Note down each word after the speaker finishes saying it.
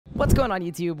What's going on,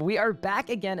 YouTube? We are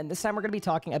back again, and this time we're going to be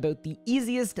talking about the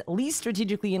easiest, least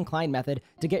strategically inclined method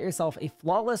to get yourself a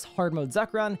flawless hard mode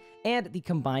Zuk run and the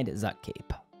combined Zuk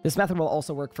Cape. This method will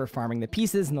also work for farming the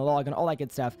pieces and the log and all that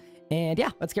good stuff, and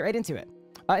yeah, let's get right into it.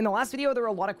 In the last video, there were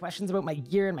a lot of questions about my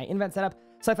gear and my invent setup,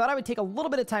 so I thought I would take a little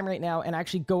bit of time right now and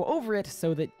actually go over it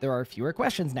so that there are fewer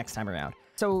questions next time around.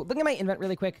 So looking at my invent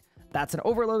really quick, that's an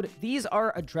overload. These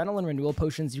are adrenaline renewal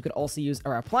potions. You could also use a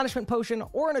replenishment potion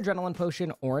or an adrenaline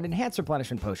potion or an enhanced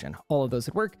replenishment potion. All of those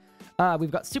would work.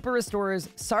 We've got super restorers,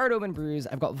 Sard Omen brews.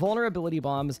 I've got vulnerability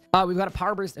bombs. We've got a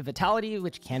power burst of vitality,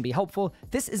 which can be helpful.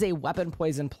 This is a weapon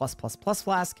poison plus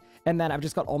flask. And then I've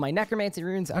just got all my necromancy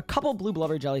runes, a couple blue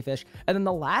blubber jellyfish. And then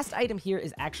the last item here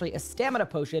is actually a stamina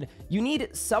potion. You need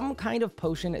some kind of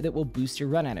potion that will boost your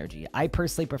run energy. I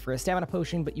personally prefer a stamina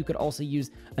potion, but you could also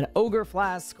use an ogre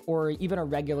flask or even a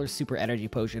regular super energy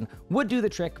potion would do the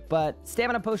trick, but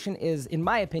stamina potion is, in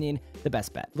my opinion, the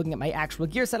best bet. Looking at my actual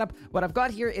gear setup, what I've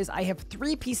got here is I have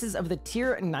 3 pieces of the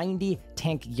tier 90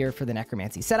 tank gear for the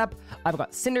necromancy setup. I've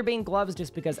got Cinderbane gloves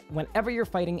just because whenever you're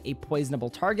fighting a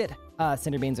poisonable target,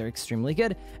 Cinderbanes are extremely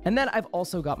good. And then I've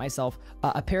also got myself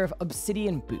a pair of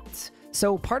obsidian boots.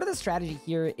 So part of the strategy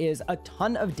here is a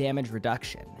ton of damage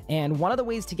reduction. And one of the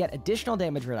ways to get additional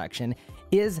damage reduction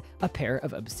is a pair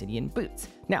of obsidian boots.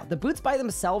 Now, the boots by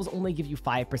themselves only give you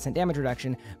 5% damage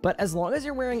reduction, but as long as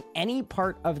you're wearing any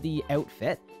part of the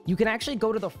outfit, you can actually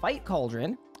go to the fight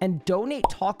cauldron and donate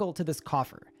Toggle to this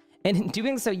coffer. And in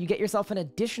doing so, you get yourself an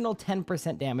additional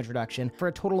 10% damage reduction for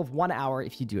a total of 1 hour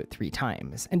if you do it 3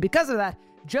 times. And because of that,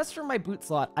 just from my boot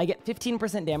slot, I get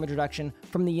 15% damage reduction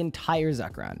from the entire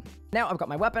Zuk run. Now I've got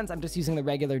my weapons. I'm just using the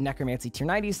regular necromancy tier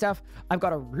 90 stuff. I've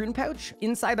got a rune pouch.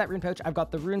 Inside that rune pouch, I've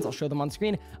got the runes. I'll show them on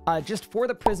screen just for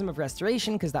the prism of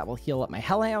restoration because that will heal up my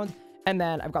hellhound. And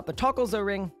then I've got the Toggle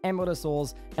ring, Amulet of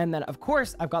Souls, and then of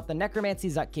course I've got the Necromancy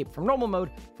Zuk Cape from normal mode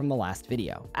from the last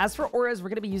video. As for auras, we're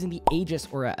going to be using the Aegis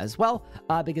aura as well,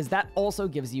 because that also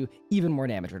gives you even more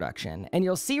damage reduction. And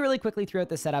you'll see really quickly throughout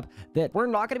the setup that we're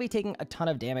not going to be taking a ton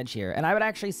of damage here. And I would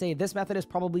actually say this method is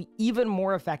probably even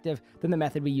more effective than the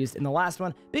method we used in the last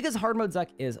one, because Hardmode Zuk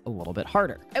is a little bit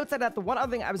harder. Outside that, the one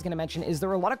other thing I was going to mention is there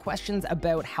were a lot of questions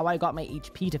about how I got my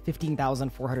HP to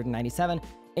 15,497.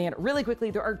 And really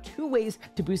quickly, there are 2 ways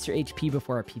to boost your HP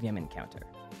before a PVM encounter.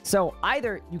 So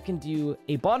either you can do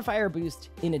a bonfire boost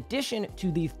in addition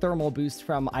to the thermal boost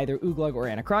from either Uglug or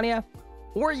Anachronia,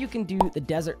 or you can do the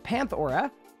Desert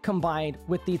Panthora combined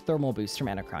with the thermal boost from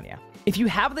Anachronia. If you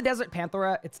have the Desert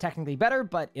Panthora, it's technically better,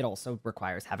 but it also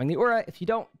requires having the aura. If you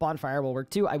don't, Bonfire will work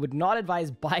too. I would not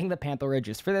advise buying the Panthora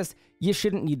just for this. You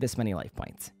shouldn't need this many life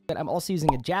points. But I'm also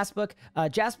using a Jas book.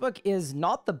 Jas book is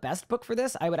not the best book for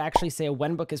this. I would actually say a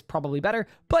Wen book is probably better,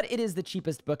 but it is the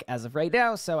cheapest book as of right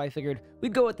now, so I figured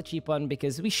we'd go with the cheap one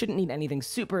because we shouldn't need anything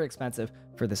super expensive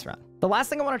for this run. The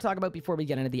last thing I want to talk about before we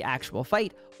get into the actual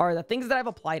fight are the things that I've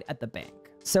applied at the bank.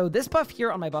 So this buff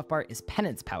here on my buff bar is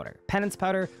Penance Powder. Penance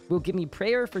Powder will give me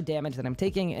prayer for damage that I'm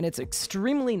taking, and it's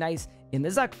extremely nice in the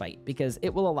Zuk fight because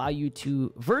it will allow you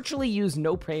to virtually use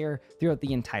no prayer throughout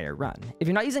the entire run. If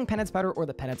you're not using Penance Powder or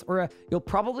the Penance Aura, you'll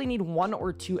probably need 1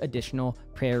 or 2 additional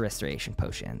prayer restoration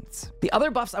potions. The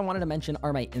other buffs I wanted to mention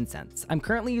are my incense. I'm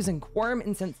currently using Quorum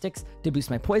incense sticks to boost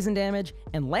my poison damage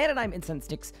and Lanodime incense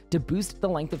sticks to boost the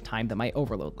length of time that my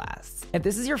overload lasts. If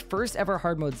this is your first ever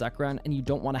hard mode Zuk run and you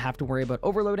don't want to have to worry about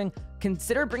overloading,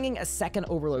 consider bringing a second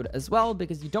overload as well,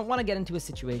 because you don't want to get into a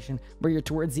situation where you're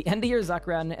towards the end of your Zuk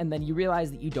run and then you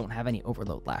realize that you don't have any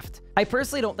overload left. I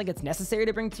personally don't think it's necessary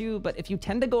to bring 2, but if you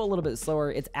tend to go a little bit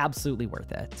slower, it's absolutely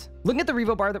worth it. Looking at the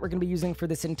Revo bar that we're going to be using for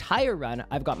this entire run,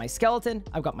 I've got my Skeleton,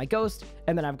 I've got my Ghost,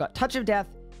 and then I've got Touch of Death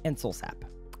and Soul Sap.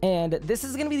 And this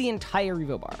is going to be the entire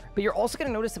Revo bar, but you're also going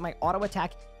to notice that my auto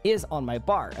attack is on my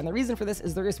bar. And the reason for this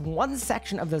is there is one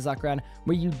section of the Zuk run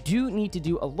where you do need to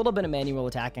do a little bit of manual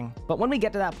attacking. But when we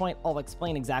get to that point, I'll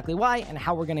explain exactly why and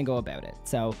how we're going to go about it.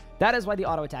 So that is why the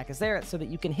auto attack is there, so that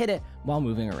you can hit it while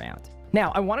moving around.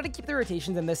 Now, I wanted to keep the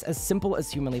rotations in this as simple as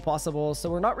humanly possible,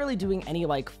 so we're not really doing any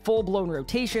like full-blown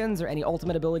rotations or any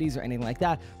ultimate abilities or anything like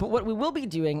that. But what we will be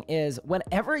doing is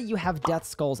whenever you have Death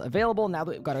Skulls available, now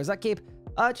that we've got our Zuk Cape,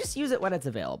 just use it when it's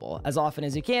available as often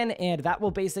as you can, and that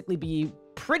will basically be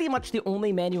pretty much the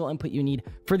only manual input you need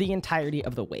for the entirety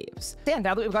of the waves. And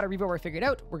now that we've got our Revo bar figured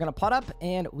out, we're going to pot up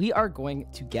and we are going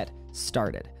to get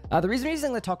started. The reason we're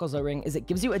using the Toggle ring is it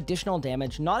gives you additional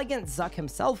damage, not against Zuk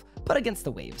himself, but against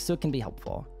the waves, so it can be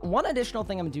helpful. One additional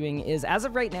thing I'm doing is, as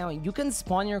of right now, you can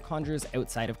spawn your conjurers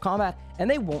outside of combat, and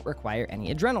they won't require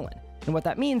any adrenaline. And what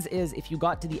that means is if you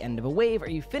got to the end of a wave or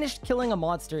you finished killing a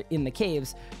monster in the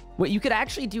caves, what you could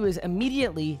actually do is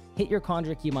immediately hit your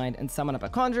Conjure keybind and summon up a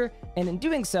Conjure, and in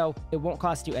doing so, it won't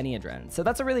cost you any adrenaline. So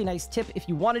that's a really nice tip. If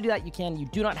you want to do that, you can. You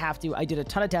do not have to. I did a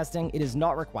ton of testing. It is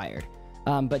not required.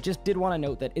 But just did want to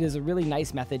note that it is a really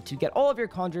nice method to get all of your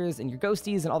Conjures and your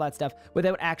Ghosties and all that stuff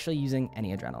without actually using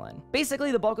any adrenaline.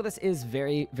 Basically, the bulk of this is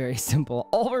very, very simple.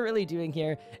 All we're really doing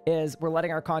here is we're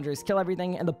letting our Conjures kill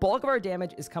everything, and the bulk of our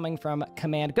damage is coming from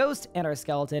Command Ghost and our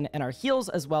Skeleton, and our heals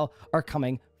as well are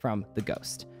coming from the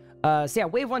Ghost. So yeah,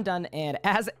 wave 1 done, and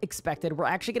as expected, we're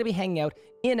actually going to be hanging out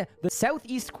in the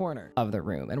southeast corner of the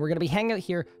room, and we're going to be hanging out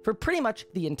here for pretty much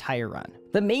the entire run.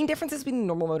 The main differences between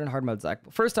normal mode and hard mode Zuk.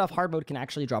 First off, hard mode can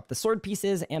actually drop the sword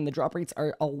pieces, and the drop rates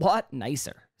are a lot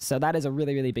nicer. So that is a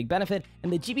really, really big benefit,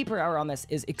 and the GB per hour on this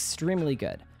is extremely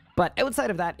good. But outside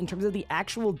of that, in terms of the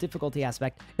actual difficulty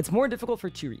aspect, it's more difficult for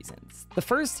 2 reasons. The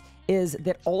first is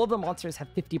that all of the monsters have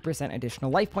 50%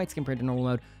 additional life points compared to normal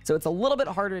mode, so it's a little bit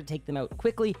harder to take them out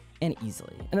quickly and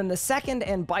easily. And then the second,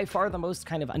 and by far the most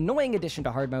kind of annoying addition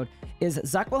to hard mode, is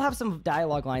Zuk will have some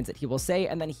dialogue lines that he will say,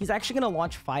 and then he's actually going to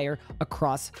launch fire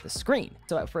across the screen.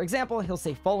 So for example, he'll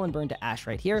say fall and burn to ash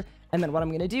right here, and then what I'm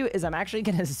going to do is I'm actually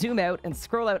going to zoom out and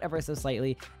scroll out ever so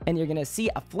slightly, and you're going to see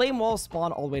a flame wall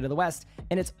spawn all the way to the west,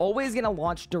 and it's always going to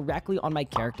launch directly on my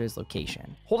character's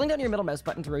location. Holding down your middle mouse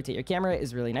button to rotate your camera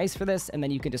is really nice for this, and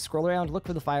then you can just scroll around, look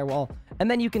for the firewall,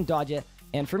 and then you can dodge it.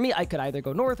 And for me, I could either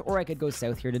go north or I could go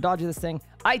south here to dodge this thing.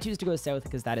 I choose to go south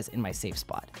because that is in my safe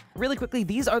spot. Really quickly,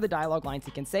 these are the dialogue lines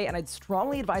he can say, and I'd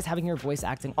strongly advise having your voice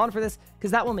acting on for this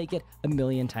because that will make it a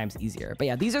million times easier. But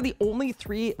yeah, these are the only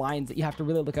 3 lines that you have to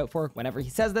really look out for whenever he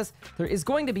says this. There is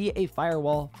going to be a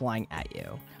firewall flying at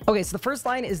you. Okay, so the first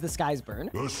line is the skies burn.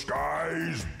 The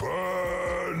skies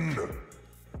burn.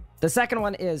 The second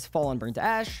one is fall and burn to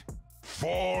ash.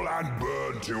 Fall and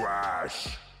burn to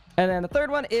ash. And then the third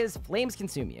one is flames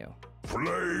consume you.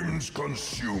 Flames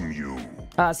consume you.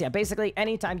 So yeah, basically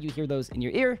anytime you hear those in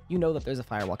your ear, you know that there's a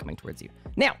firewall coming towards you.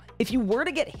 Now, if you were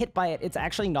to get hit by it, it's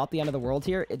actually not the end of the world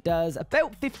here. It does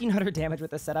about 1500 damage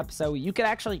with this setup, so you could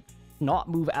actually not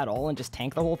move at all and just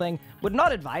tank the whole thing. Would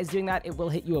not advise doing that. It will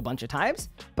hit you a bunch of times,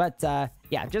 but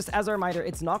yeah, just as a reminder,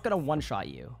 it's not going to one-shot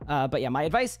you. But yeah, my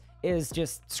advice is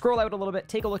just scroll out a little bit,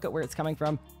 take a look at where it's coming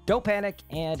from, don't panic,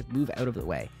 and move out of the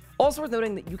way. Also worth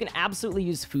noting that you can absolutely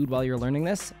use food while you're learning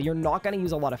this. You're not going to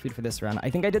use a lot of food for this run. I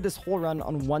think I did this whole run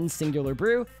on 1 singular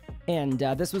brew, and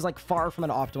this was like far from an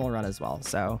optimal run as well.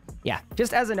 So yeah,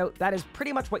 just as a note, that is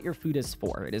pretty much what your food is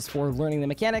for. It is for learning the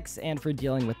mechanics and for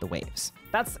dealing with the waves.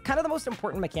 That's kind of the most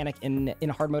important mechanic in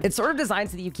hard mode. It's sort of designed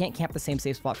so that you can't camp the same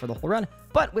safe spot for the whole run,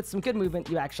 but with some good movement,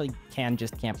 you actually can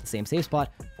just camp the same safe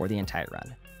spot for the entire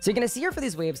run. So you're going to see here for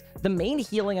these waves, the main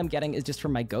healing I'm getting is just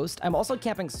from my Ghost. I'm also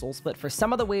camping Soul Split. For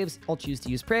some of the waves, I'll choose to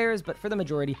use prayers, but for the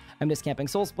majority, I'm just camping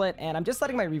Soul Split, and I'm just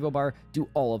letting my Revo Bar do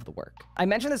all of the work. I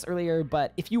mentioned this earlier,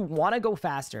 but if you want to go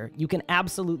faster, you can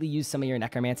absolutely use some of your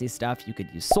Necromancy stuff. You could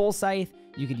use Soul Scythe,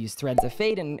 you could use Threads of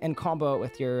Fate and combo it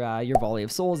with your Volley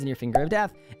of Souls and your Finger of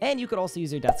Death, and you could also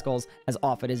use your Death Skulls as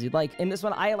often as you'd like. In this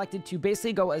one, I elected to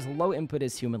basically go as low input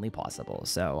as humanly possible,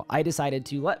 so I decided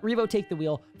to let Revo take the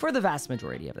wheel for the vast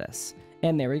majority of this.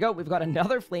 And there we go, we've got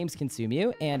another Flames Consume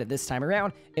You, and this time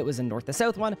around, it was a north to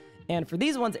south one. And for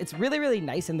these ones, it's really, really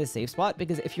nice in this safe spot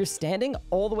because if you're standing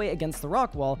all the way against the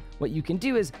rock wall, what you can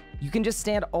do is you can just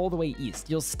stand all the way east.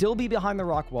 You'll still be behind the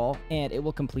rock wall and it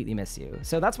will completely miss you.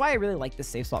 So that's why I really like this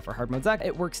safe spot for Hardmode Zuk.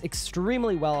 It works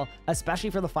extremely well, especially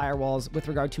for the firewalls with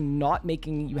regard to not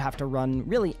making you have to run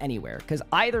really anywhere. Because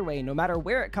either way, no matter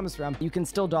where it comes from, you can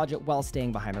still dodge it while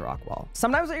staying behind the rock wall.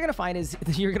 Sometimes what you're going to find is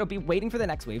you're going to be waiting for the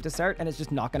next wave to start and it's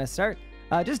just not going to start.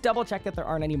 Just double check that there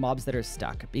aren't any mobs that are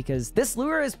stuck because this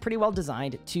lure is pretty well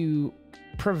designed to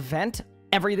prevent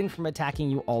everything from attacking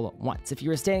you all at once. If you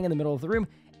were standing in the middle of the room,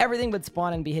 everything would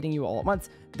spawn and be hitting you all at once.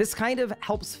 This kind of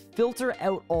helps filter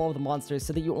out all of the monsters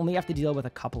so that you only have to deal with a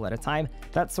couple at a time.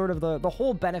 That's sort of the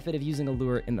whole benefit of using a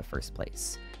lure in the first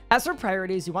place. As for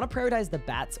priorities, you want to prioritize the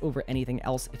bats over anything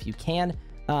else if you can.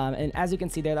 And as you can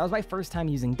see there, that was my first time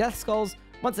using Death Skulls.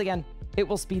 Once again, it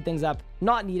will speed things up.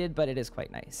 Not needed, but it is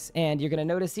quite nice. And you're going to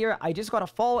notice here, I just got a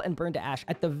fall and burn to ash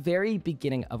at the very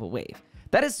beginning of a wave.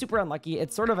 That is super unlucky.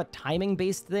 It's sort of a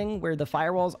timing-based thing where the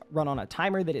firewalls run on a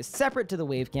timer that is separate to the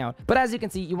wave count. But as you can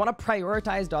see, you want to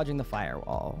prioritize dodging the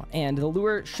firewall. And the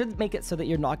lure should make it so that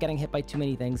you're not getting hit by too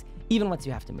many things, even once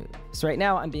you have to move. So right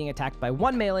now, I'm being attacked by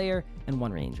 1 meleeer and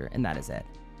 1 ranger, and that is it.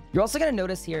 You're also going to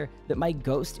notice here that my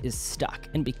Ghost is stuck.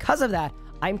 And because of that,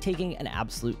 I'm taking an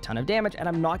absolute ton of damage and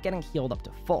I'm not getting healed up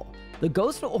to full. The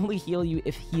Ghost will only heal you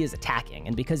if he is attacking,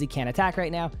 and because he can't attack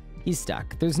right now, he's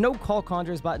stuck. There's no Call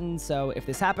Conjures button, so if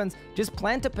this happens, just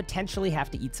plan to potentially have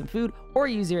to eat some food or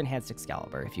use your Enhanced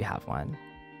Excalibur if you have one.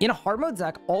 In Hardmode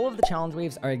Zuk, all of the challenge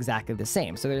waves are exactly the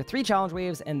same. So there are 3 challenge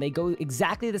waves and they go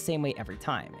exactly the same way every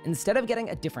time. Instead of getting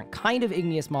a different kind of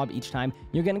Igneous mob each time,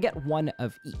 you're gonna get one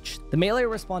of each. The melee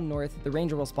will spawn north, the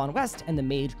ranger will spawn west, and the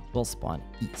mage will spawn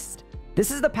east.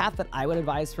 This is the path that I would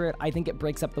advise for it. I think it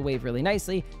breaks up the wave really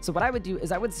nicely. So what I would do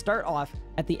is I would start off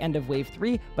at the end of wave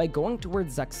 3 by going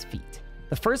towards Zuk's feet.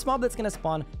 The first mob that's going to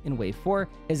spawn in wave 4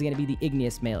 is going to be the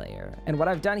Igneous Meleeer. And what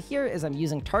I've done here is I'm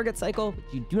using Target Cycle,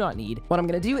 which you do not need. What I'm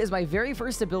going to do is my very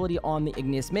first ability on the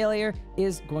Igneous Meleeer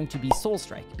is going to be Soul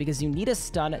Strike, because you need a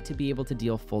stun to be able to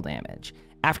deal full damage.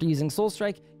 After using Soul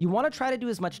Strike, you want to try to do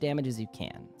as much damage as you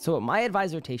can. So what my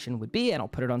advised rotation would be, and I'll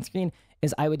put it on screen,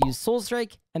 is I would use Soul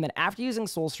Strike, and then after using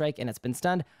Soul Strike and it's been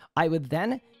stunned, I would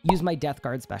then use my Death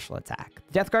Guard special attack.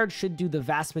 Death Guard should do the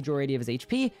vast majority of his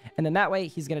HP, and then that way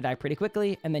he's going to die pretty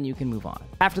quickly, and then you can move on.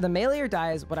 After the Meleeer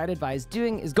dies, what I'd advise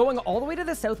doing is going all the way to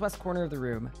the southwest corner of the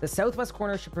room. The southwest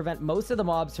corner should prevent most of the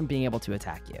mobs from being able to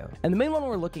attack you. And the main one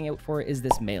we're looking out for is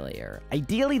this Meleeer.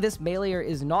 Ideally, this Meleeer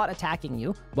is not attacking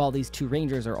you while these 2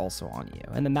 rangers are also on you,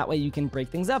 and then that way you can break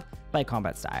things up by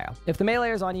combat style. If the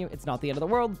Meleeer is on you, it's not the end of the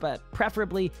world, but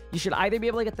preferably you should either be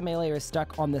able to get the Meleeer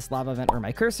stuck on this lava vent where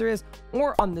my cursor is,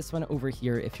 or on this one over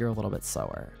here if you're a little bit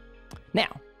slower. Now,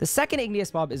 the second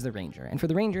Igneous mob is the Ranger, and for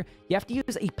the Ranger, you have to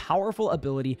use a powerful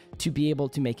ability to be able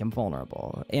to make him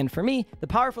vulnerable. And for me, the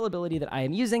powerful ability that I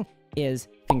am using is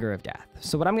Finger of Death.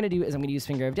 So what I'm going to do is I'm going to use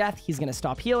Finger of Death, he's going to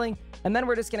stop healing, and then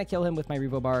we're just going to kill him with my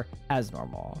Revo Bar as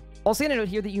normal. Also going to note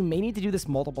here that you may need to do this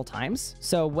multiple times.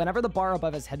 So whenever the bar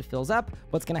above his head fills up,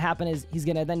 what's going to happen is he's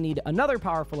going to then need another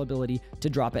powerful ability to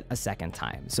drop it a second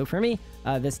time. So for me,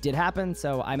 this did happen.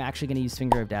 So I'm actually going to use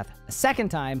Finger of Death a second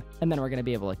time, and then we're going to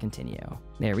be able to continue.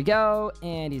 There we go.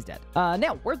 And he's dead.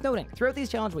 Now, worth noting, throughout these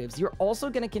challenge waves, you're also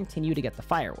going to continue to get the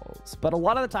firewolves, but a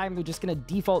lot of the time they're just going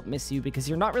to default miss you because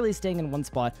you're not really staying in one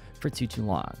spot for too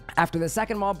long. After the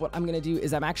second mob, what I'm going to do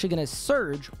is I'm actually going to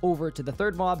surge over to the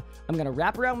third mob. I'm going to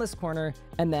wrap around this corner,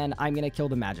 and then I'm going to kill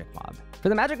the magic mob. For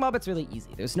the magic mob, it's really easy.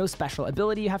 There's no special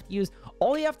ability you have to use.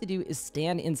 All you have to do is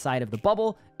stand inside of the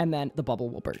bubble, and then the bubble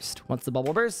will burst. Once the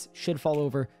bubble bursts, should fall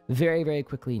over very, very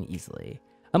quickly and easily.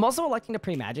 I'm also electing to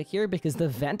pray magic here because the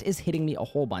vent is hitting me a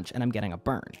whole bunch and I'm getting a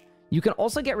burn. You can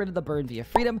also get rid of the burn via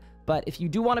freedom, but if you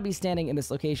do want to be standing in this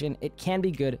location, it can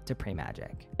be good to pray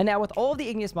magic. And now with all of the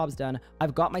Igneous mobs done,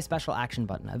 I've got my special action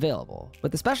button available.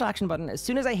 With the special action button, as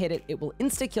soon as I hit it, it will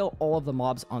insta-kill all of the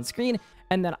mobs on screen,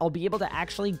 and then I'll be able to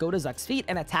actually go to Zuk's feet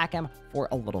and attack him for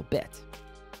a little bit.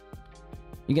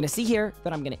 You're going to see here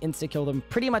that I'm going to insta-kill them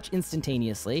pretty much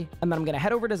instantaneously, and then I'm going to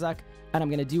head over to Zuk, and I'm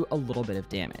going to do a little bit of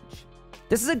damage.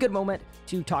 This is a good moment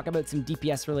to talk about some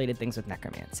DPS related things with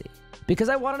Necromancy. Because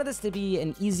I wanted this to be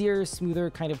an easier, smoother,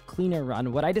 kind of cleaner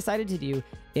run, what I decided to do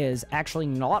is actually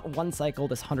not one cycle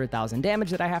this 100,000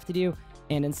 damage that I have to do,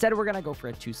 and instead we're going to go for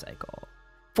a 2 cycle.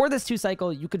 For this 2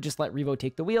 cycle, you could just let Revo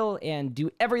take the wheel and do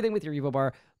everything with your Revo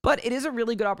bar, but it is a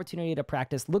really good opportunity to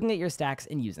practice looking at your stacks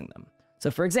and using them.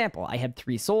 So for example, I had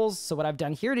 3 souls, so what I've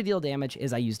done here to deal damage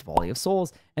is I used Volley of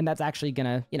Souls, and that's actually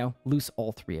gonna, loose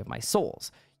all 3 of my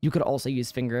souls. You could also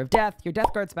use Finger of Death, your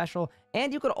Death Guard special,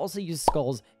 and you could also use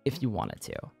Skulls if you wanted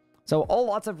to. So all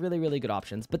lots of really, really good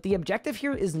options, but the objective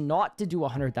here is not to do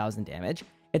 100,000 damage,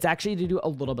 it's actually to do a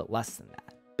little bit less than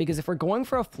that. Because if we're going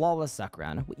for a flawless Zuk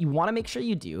run, what you want to make sure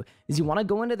you do is you want to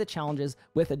go into the challenges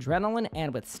with adrenaline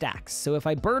and with stacks. So if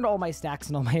I burned all my stacks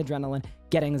and all my adrenaline,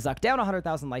 getting Zuk down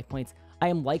 100,000 life points, I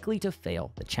am likely to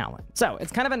fail the challenge. So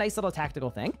it's kind of a nice little tactical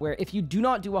thing where if you do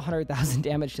not do 100,000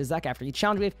 damage to Zuk after each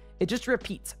challenge wave, it just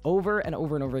repeats over and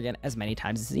over and over again as many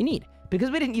times as you need.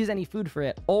 Because we didn't use any food for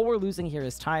it, all we're losing here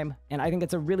is time, and I think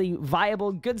it's a really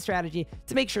viable, good strategy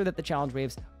to make sure that the challenge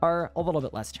waves are a little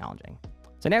bit less challenging.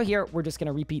 So now here, we're just going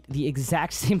to repeat the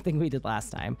exact same thing we did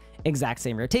last time. Exact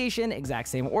same rotation, exact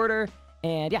same order,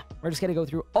 and yeah, we're just going to go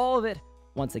through all of it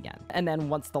once again. And then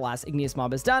once the last Igneous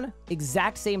mob is done,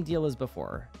 exact same deal as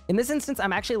before. In this instance,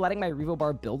 I'm actually letting my Revo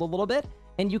bar build a little bit,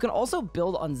 and you can also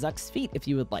build on Zuk's feet if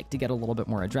you would like to get a little bit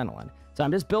more adrenaline. So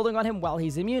I'm just building on him while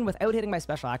he's immune without hitting my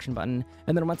special action button,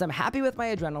 and then once I'm happy with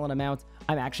my adrenaline amount,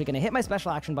 I'm actually going to hit my special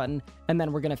action button, and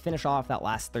then we're going to finish off that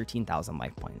last 13,000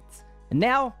 life points. And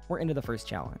now we're into the first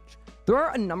challenge. There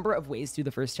are a number of ways to do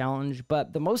the first challenge,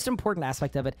 but the most important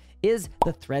aspect of it is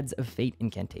the Threads of Fate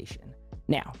incantation.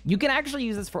 Now, you can actually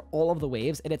use this for all of the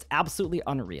waves, and it's absolutely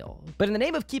unreal. But in the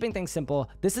name of keeping things simple,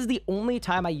 this is the only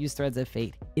time I use Threads of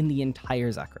Fate in the entire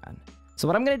Zuk run. So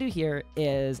what I'm going to do here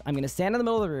is I'm going to stand in the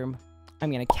middle of the room, I'm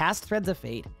going to cast Threads of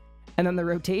Fate, and then the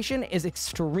rotation is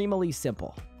extremely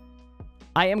simple.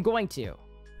 I am going to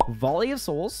Volley of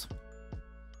Souls.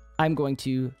 I'm going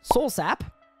to Soul Sap.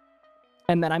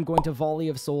 And then I'm going to Volley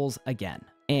of Souls again.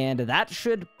 And that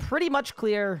should pretty much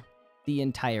clear the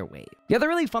entire wave. The other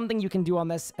really fun thing you can do on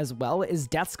this as well is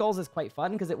Death Skulls is quite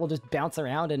fun because it will just bounce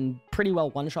around and pretty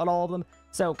well one-shot all of them.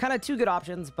 So kind of two good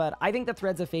options, but I think the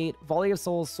Threads of Fate, Volley of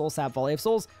Souls, Soul Sap, Volley of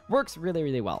Souls works really,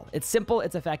 really well. It's simple,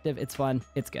 it's effective, it's fun,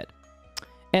 it's good.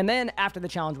 And then after the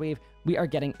challenge wave, we are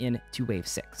getting into wave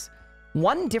 6.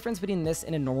 One difference between this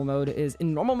and in normal mode is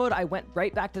in normal mode, I went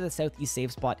right back to the southeast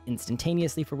save spot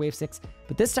instantaneously for wave 6,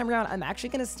 but this time around, I'm actually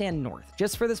going to stand north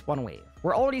just for this one wave.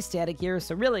 We're already static here,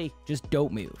 so really just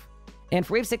don't move. And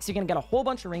for wave 6, you're going to get a whole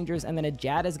bunch of rangers, and then a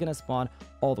Jad is going to spawn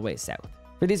all the way south.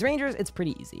 For these rangers, it's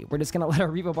pretty easy. We're just going to let our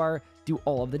Revo Bar do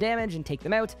all of the damage and take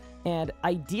them out. And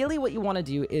ideally, what you want to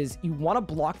do is you want to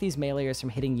block these meleeers from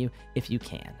hitting you if you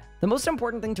can. The most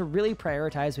important thing to really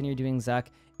prioritize when you're doing Zuk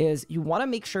is you want to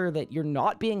make sure that you're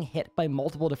not being hit by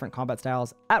multiple different combat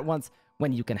styles at once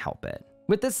when you can help it.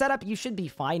 With this setup, you should be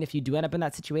fine if you do end up in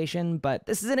that situation, but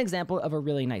this is an example of a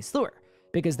really nice lure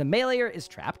because the meleeer is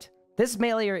trapped. This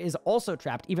meleeer is also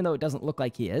trapped, even though it doesn't look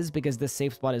like he is, because this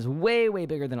safe spot is way, way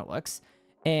bigger than it looks.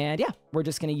 And yeah, we're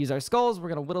just going to use our skulls. We're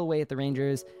going to whittle away at the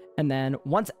rangers. And then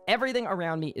once everything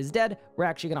around me is dead, we're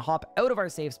actually going to hop out of our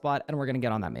safe spot and we're going to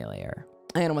get on that meleeer.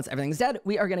 And once everything's dead,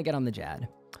 we are going to get on the Jad.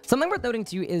 Something worth noting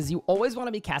too is you always want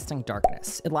to be casting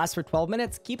Darkness. It lasts for 12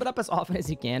 minutes. Keep it up as often as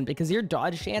you can because your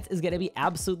dodge chance is going to be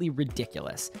absolutely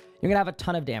ridiculous. You're going to have a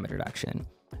ton of damage reduction.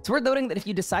 It's worth noting that if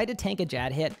you decide to tank a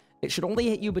Jad hit, it should only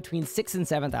hit you between 6,000 and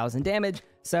 7,000 damage,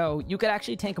 so you could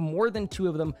actually tank more than 2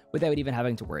 of them without even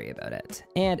having to worry about it.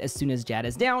 And as soon as Jad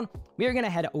is down, we are going to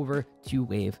head over to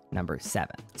wave number 7.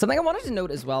 Something I wanted to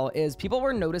note as well is people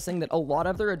were noticing that a lot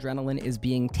of their adrenaline is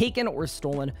being taken or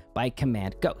stolen by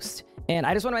Command Ghost. And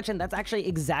I just want to mention that's actually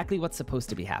exactly what's supposed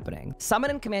to be happening. Summon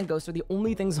and Command Ghost are the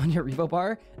only things on your Revo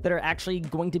Bar that are actually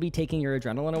going to be taking your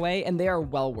adrenaline away, and they are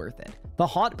well worth it. The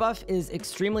Haunt buff is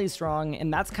extremely strong,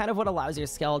 and that's kind of what allows your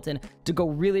skeleton to go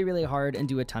really, really hard and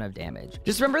do a ton of damage.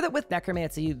 Just remember that with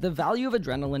Necromancy, the value of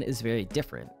adrenaline is very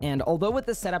different, and although with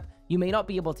this setup, you may not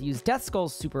be able to use Death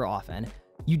Skulls super often,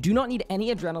 you do not need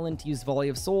any adrenaline to use Volley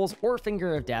of Souls or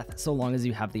Finger of Death so long as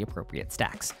you have the appropriate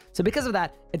stacks. So because of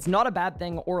that, it's not a bad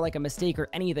thing or like a mistake or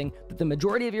anything that the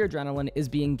majority of your adrenaline is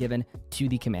being given to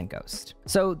the Command Ghost.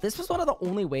 So this was one of the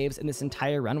only waves in this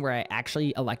entire run where I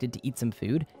actually elected to eat some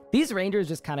food. These rangers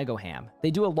just kind of go ham.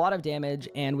 They do a lot of damage,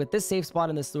 and with this safe spot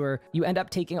in this lure, you end up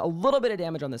taking a little bit of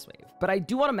damage on this wave. But I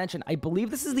do want to mention, I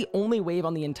believe this is the only wave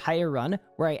on the entire run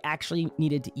where I actually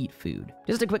needed to eat food.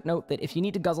 Just a quick note that if you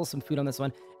need to guzzle some food on this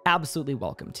one, absolutely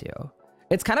welcome to.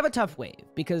 It's kind of a tough wave,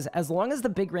 because as long as the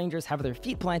big rangers have their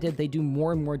feet planted, they do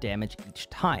more and more damage each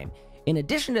time. In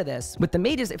addition to this, with the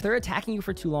mages, if they're attacking you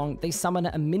for too long, they summon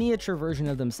a miniature version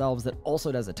of themselves that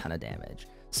also does a ton of damage.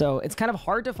 So it's kind of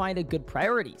hard to find a good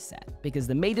priority set because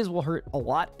the mages will hurt a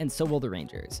lot and so will the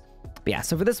rangers. But yeah,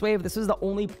 so for this wave, this was the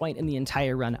only point in the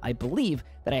entire run, I believe,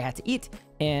 that I had to eat.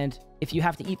 And if you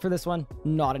have to eat for this one,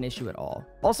 not an issue at all.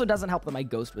 Also doesn't help that my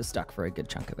ghost was stuck for a good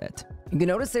chunk of it. You can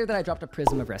notice there that I dropped a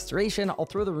Prism of Restoration. I'll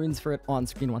throw the runes for it on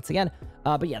screen once again.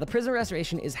 But yeah, the Prism of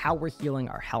Restoration is how we're healing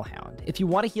our Hellhound. If you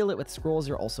want to heal it with scrolls,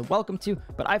 you're also welcome to,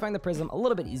 but I find the Prism a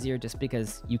little bit easier just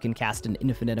because you can cast an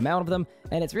infinite amount of them,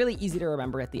 and it's really easy to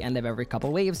remember at the end of every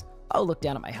couple waves. I'll look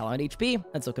down at my Hellhound HP.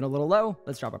 That's looking a little low.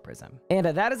 Let's drop a Prism. And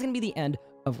that is going to be the end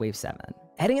of wave 7.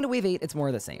 Heading into wave 8, it's more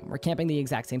of the same. We're camping the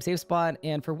exact same safe spot,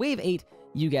 and for wave 8,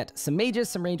 you get some mages,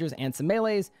 some rangers, and some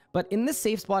melees, but in this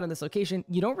safe spot in this location,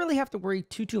 you don't really have to worry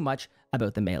too much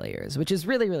about the meleeers, which is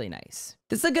really, really nice.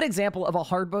 This is a good example of a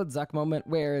Hardmode Zuk moment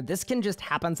where this can just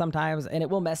happen sometimes, and it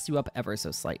will mess you up ever so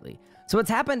slightly. So what's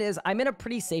happened is I'm in a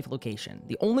pretty safe location.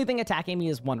 The only thing attacking me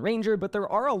is one ranger, but there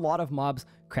are a lot of mobs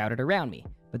crowded around me.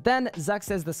 But then Zuk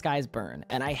says the skies burn,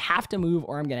 and I have to move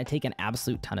or I'm going to take an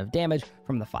absolute ton of damage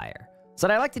from the fire. So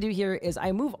what I like to do here is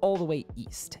I move all the way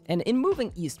east. And in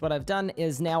moving east, what I've done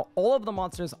is now all of the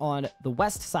monsters on the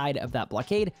west side of that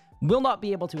blockade will not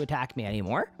be able to attack me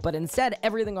anymore, but instead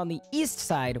everything on the east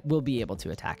side will be able to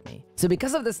attack me. So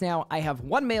because of this now, I have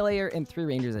 1 meleeer and 3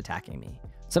 rangers attacking me.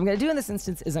 So what I'm going to do in this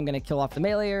instance is I'm going to kill off the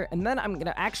meleeer, and then I'm going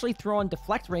to actually throw on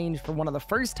deflect range for one of the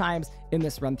first times in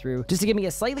this run through, just to give me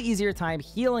a slightly easier time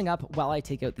healing up while I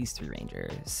take out these 3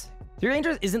 rangers. 3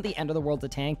 rangers isn't the end of the world to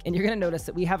tank, and you're going to notice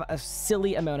that we have a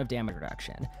silly amount of damage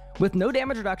reduction. With no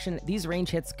damage reduction, these range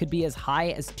hits could be as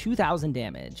high as 2,000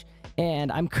 damage,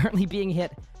 and I'm currently being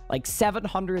hit like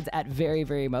 700s at very,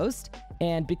 very most.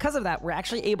 And because of that, we're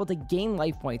actually able to gain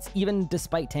life points even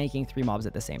despite tanking 3 mobs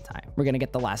at the same time. We're going to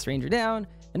get the last ranger down,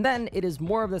 and then it is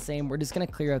more of the same. We're just going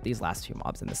to clear out these last 2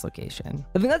 mobs in this location.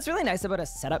 The thing that's really nice about a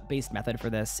setup-based method for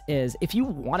this is if you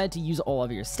wanted to use all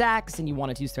of your stacks and you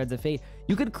wanted to use Threads of Fate,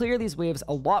 you could clear these waves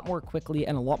a lot more quickly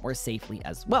and a lot more safely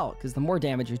as well, because the more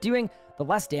damage you're doing, the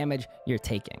less damage you're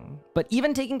taking. But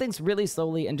even taking things really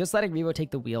slowly and just letting Revo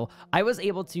take the wheel, I was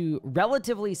able to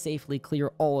relatively safely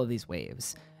clear all of these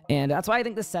waves. And that's why I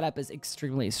think this setup is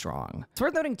extremely strong. It's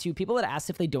worth noting too, people had asked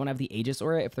if they don't have the Aegis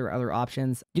aura, if there are other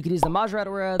options. You could use the Majrat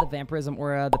aura, the Vampirism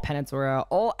aura, the Penance aura,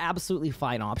 all absolutely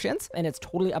fine options. And it's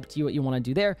totally up to you what you want to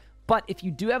do there. But if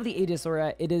you do have the Aegis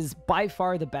aura, it is by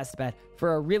far the best bet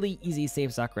for a really easy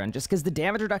safe Zuk run, just because the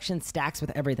damage reduction stacks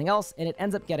with everything else and it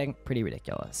ends up getting pretty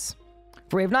ridiculous.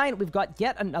 For Wave 9, we've got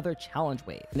yet another challenge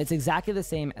wave, and it's exactly the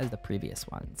same as the previous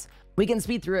ones. We can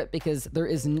speed through it because there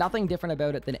is nothing different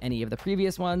about it than any of the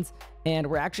previous ones, and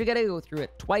we're actually going to go through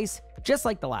it twice, just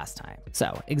like the last time.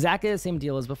 So, exactly the same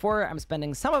deal as before. I'm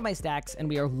spending some of my stacks, and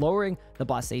we are lowering the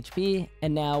boss HP,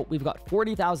 and now we've got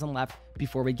 40,000 left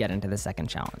before we get into the second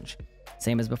challenge.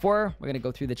 Same as before, we're going to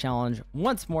go through the challenge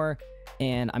once more,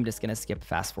 and I'm just going to skip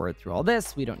fast forward through all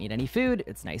this. We don't need any food.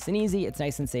 It's nice and easy. It's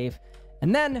nice and safe.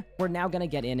 And then we're now going to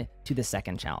get into the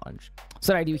second challenge.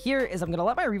 So what I do here is I'm going to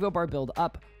let my Revo bar build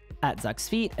up at Zuk's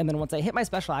feet, and then once I hit my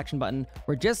special action button,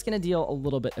 we're just going to deal a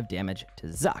little bit of damage to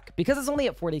Zuk. Because it's only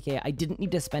at 40k, I didn't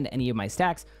need to spend any of my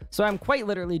stacks, so I'm quite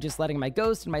literally just letting my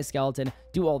ghost and my skeleton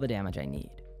do all the damage I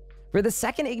need. For the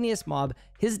second Igneous mob,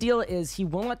 his deal is he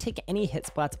will not take any hit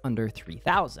splats under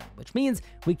 3,000, which means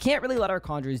we can't really let our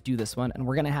conjurers do this one, and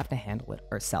we're going to have to handle it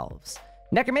ourselves.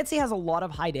 Necromancy has a lot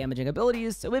of high damaging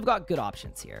abilities, so we've got good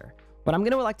options here. What I'm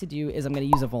going to elect to do is I'm going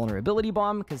to use a vulnerability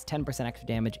bomb because 10% extra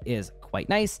damage is quite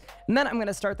nice, and then I'm going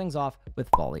to start things off with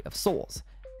Volley of Souls.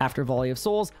 After Volley of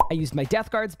Souls, I used my Death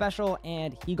Guard special,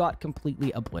 and he got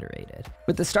completely obliterated.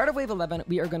 With the start of Wave 11,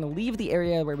 we are going to leave the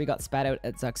area where we got spat out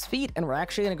at Zuk's feet, and we're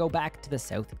actually going to go back to the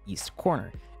southeast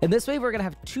corner. In this wave, we're going to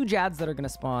have 2 Jads that are going to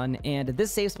spawn, and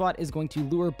this safe spot is going to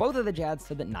lure both of the Jads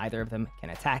so that neither of them can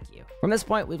attack you. From this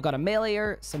point, we've got a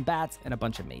meleeer, some bats, and a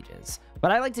bunch of mages.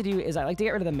 What I like to do is I like to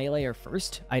get rid of the meleeer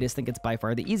first. I just think it's by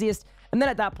far the easiest. And then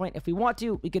at that point, if we want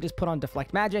to, we could just put on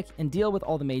Deflect Magic and deal with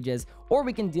all the mages, or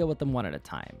we can deal with them one at a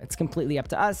time. It's completely up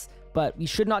to us, but we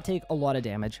should not take a lot of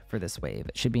damage for this wave.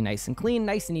 It should be nice and clean,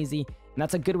 nice and easy, and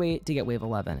that's a good way to get Wave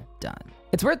 11 done.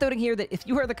 It's worth noting here that if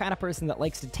you are the kind of person that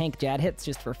likes to tank Jad hits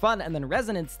just for fun and then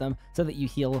resonance them so that you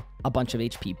heal a bunch of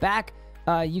HP back,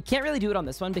 you can't really do it on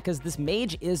this one because this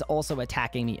mage is also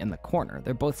attacking me in the corner.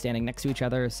 They're both standing next to each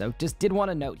other, so just did want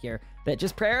to note here that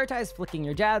just prioritize flicking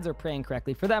your Jads or praying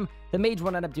correctly for them. The mage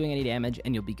won't end up doing any damage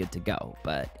and you'll be good to go.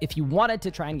 But if you wanted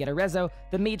to try and get a rezo,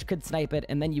 the mage could snipe it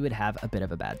and then you would have a bit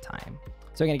of a bad time.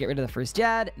 So we're going to get rid of the first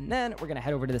Jad, and then we're going to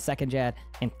head over to the second Jad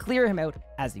and clear him out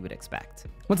as you would expect.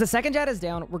 Once the second Jad is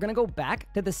down, we're going to go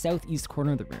back to the southeast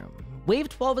corner of the room. Wave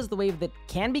 12 is the wave that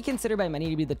can be considered by many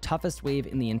to be the toughest wave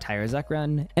in the entire Zuk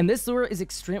run, and this lure is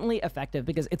extremely effective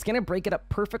because it's going to break it up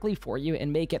perfectly for you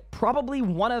and make it probably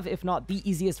one of, if not the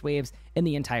easiest waves in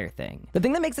the entire thing. The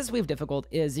thing that makes this wave difficult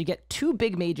is you get 2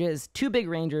 big mages, 2 big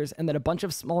rangers, and then a bunch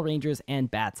of small rangers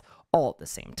and bats all at the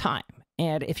same time.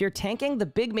 And if you're tanking the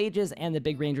big mages and the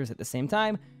big rangers at the same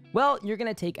time, well, you're going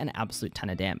to take an absolute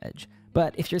ton of damage.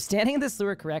 But if you're standing this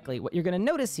lure correctly, what you're going to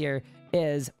notice here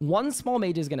is 1 small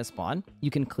mage is going to spawn.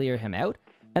 You can clear him out.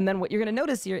 And then what you're going to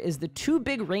notice here is the 2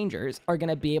 big rangers are going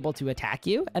to be able to attack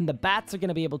you, and the bats are going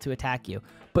to be able to attack you.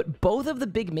 But both of the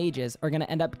big mages are going to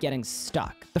end up getting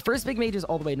stuck. The first big mage is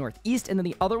all the way northeast, and then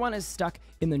the other one is stuck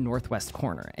in the northwest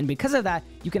corner. And because of that,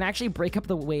 you can actually break up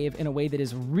the wave in a way that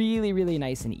is really, really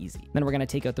nice and easy. Then we're going to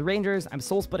take out the rangers. I'm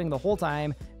soul splitting the whole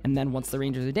time. And then once the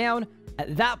rangers are down,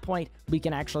 at that point, we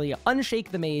can actually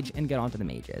unshake the mage and get onto the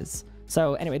mages.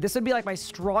 So anyway, this would be like my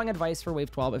strong advice for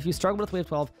Wave 12. If you struggle with Wave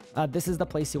 12, this is the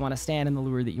place you want to stand, and the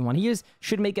lure that you want to use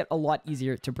should make it a lot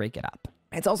easier to break it up.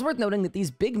 It's also worth noting that these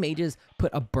big mages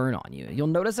put a burn on you. You'll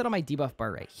notice it on my debuff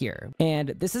bar right here. And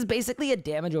this is basically a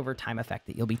damage over time effect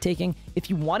that you'll be taking. If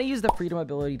you want to use the freedom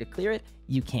ability to clear it,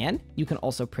 you can. You can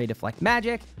also pray Deflect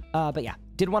Magic. But yeah,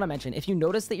 did want to mention, if you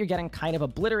notice that you're getting kind of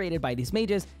obliterated by these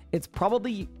mages, it's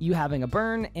probably you having a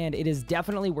burn, and it is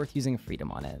definitely worth using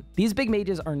freedom on it. These big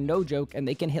mages are no joke, and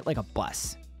they can hit like a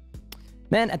bus.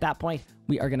 Then at that point,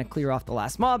 we are going to clear off the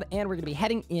last mob, and we're going to be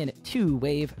heading in to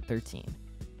Wave 13.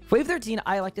 Wave 13,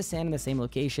 I like to stand in the same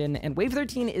location, and Wave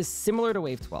 13 is similar to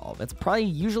Wave 12. It's probably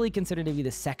usually considered to be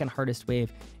the second hardest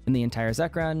wave in the entire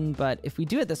Zuk run, but if we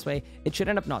do it this way, it should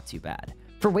end up not too bad.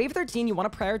 For wave 13, you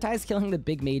want to prioritize killing the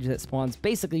big mage that spawns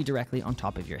basically directly on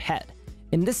top of your head.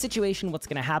 In this situation, what's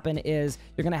going to happen is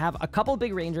you're going to have a couple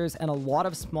big rangers and a lot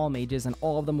of small mages, and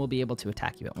all of them will be able to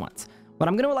attack you at once. What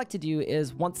I'm going to elect to do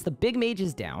is once the big mage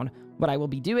is down, what I will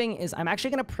be doing is I'm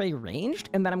actually going to pray ranged,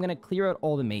 and then I'm going to clear out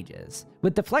all the mages.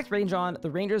 With deflect range on,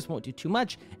 the rangers won't do too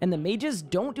much, and the mages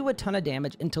don't do a ton of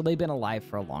damage until they've been alive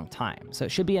for a long time. So it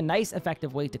should be a nice,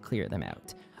 effective way to clear them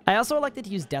out. I also elected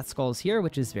to use Death Skulls here,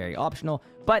 which is very optional,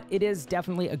 but it is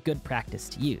definitely a good practice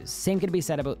to use. Same can be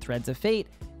said about Threads of Fate.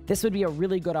 This would be a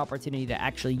really good opportunity to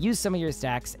actually use some of your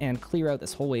stacks and clear out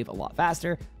this whole wave a lot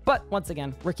faster. But once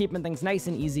again, we're keeping things nice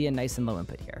and easy and nice and low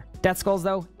input here. Death Skulls,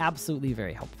 though, absolutely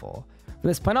very helpful. From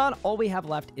this point on, all we have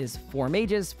left is 4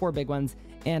 mages, 4 big ones.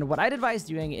 And what I'd advise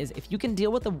doing is if you can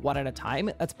deal with them one at a time,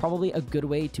 that's probably a good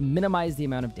way to minimize the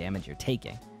amount of damage you're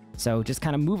taking. So just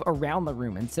kind of move around the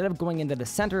room. Instead of going into the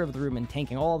center of the room and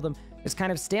tanking all of them, just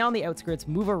kind of stay on the outskirts,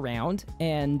 move around,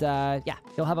 and yeah,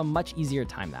 you'll have a much easier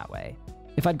time that way.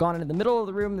 If I'd gone into the middle of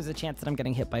the room, there's a chance that I'm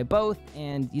getting hit by both,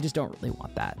 and you just don't really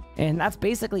want that. And that's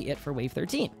basically it for wave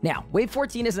 13. Now, wave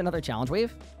 14 is another challenge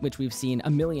wave, which we've seen a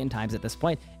million times at this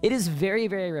point. It is very,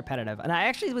 very repetitive, and I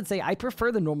actually would say I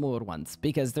prefer the normal mode ones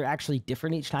because they're actually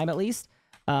different each time at least.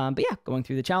 But yeah, going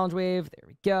through the challenge wave, there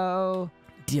we go.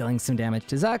 Dealing some damage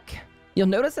to Zuk. You'll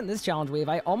notice in this challenge wave,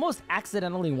 I almost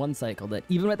accidentally one-cycled it,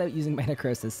 even without using my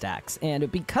Necrosis stacks.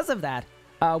 And because of that,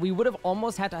 we would have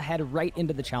almost had to head right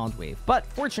into the challenge wave. But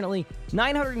fortunately,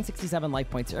 967 life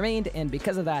points remained, and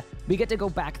because of that, we get to go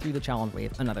back through the challenge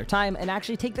wave another time and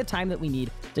actually take the time that we need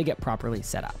to get properly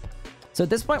set up. So at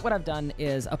this point, what I've done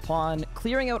is upon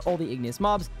clearing out all the Igneous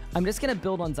mobs, I'm just going to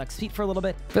build on Zuk's feet for a little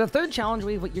bit. For the third challenge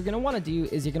wave, what you're going to want to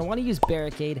do is you're going to want to use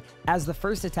Barricade as the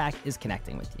first attack is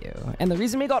connecting with you. And the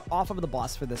reason we got off of the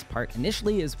boss for this part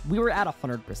initially is we were at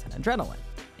 100% adrenaline.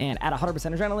 And at 100%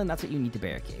 adrenaline, that's what you need to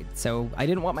barricade. So I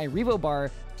didn't want my Revo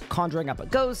bar conjuring up a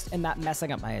ghost and that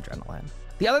messing up my adrenaline.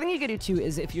 The other thing you can do too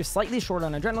is if you're slightly short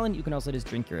on adrenaline, you can also just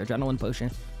drink your adrenaline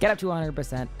potion, get up to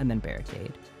 100%, and then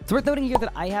barricade. It's worth noting here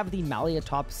that I have the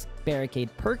Maliatops Barricade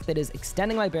perk that is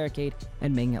extending my barricade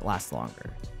and making it last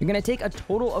longer. You're going to take a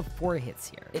total of 4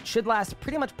 hits here. It should last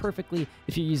pretty much perfectly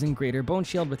if you're using Greater Bone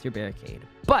Shield with your barricade.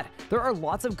 But there are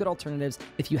lots of good alternatives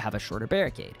if you have a shorter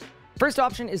barricade. First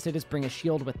option is to just bring a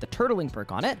shield with the turtling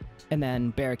perk on it, and then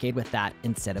barricade with that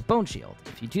instead of Bone Shield.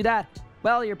 If you do that,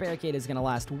 well, your barricade is going to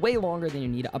last way longer than you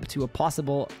need, up to a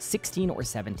possible 16 or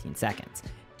 17 seconds.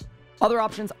 Other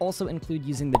options also include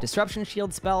using the Disruption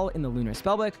Shield spell in the Lunar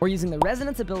Spellbook, or using the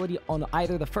Resonance ability on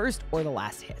either the first or the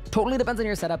last hit. Totally depends on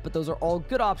your setup, but those are all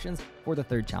good options for the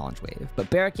third challenge wave, but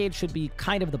Barricade should be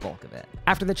kind of the bulk of it.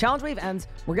 After the challenge wave ends,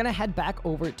 we're going to head back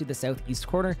over to the southeast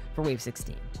corner for wave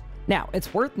 16. Now,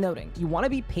 it's worth noting, you want to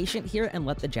be patient here and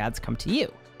let the Jads come to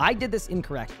you. I did this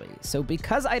incorrectly, so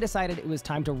because I decided it was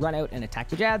time to run out and attack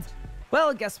the Jads,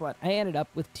 well, guess what? I ended up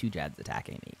with 2 Jads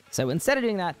attacking me. So instead of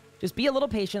doing that, just be a little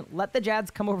patient, let the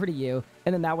Jads come over to you,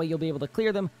 and then that way you'll be able to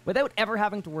clear them without ever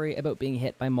having to worry about being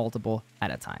hit by multiple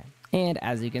at a time. And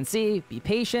as you can see, be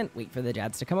patient, wait for the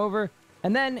Jads to come over,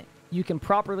 and then you can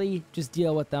properly just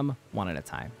deal with them one at a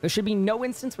time. There should be no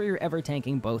instance where you're ever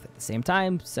tanking both at the same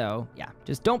time, so yeah,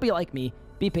 just don't be like me,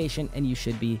 be patient, and you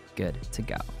should be good to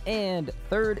go. And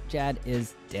third Jad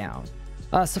is down.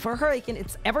 So for Har-Aken,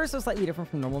 it's ever so slightly different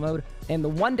from normal mode, and the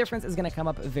one difference is going to come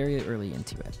up very early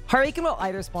into it. Har-Aken will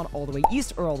either spawn all the way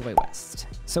east or all the way west.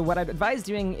 So what I'd advise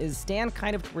doing is stand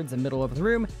kind of towards the middle of the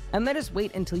room, and then just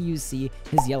wait until you see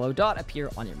his yellow dot appear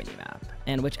on your minimap.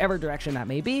 And whichever direction that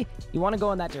may be, you want to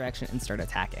go in that direction and start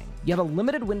attacking. You have a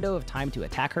limited window of time to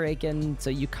attack Har-Aken, so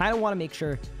you kind of want to make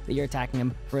sure that you're attacking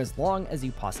him for as long as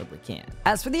you possibly can.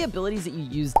 As for the abilities that you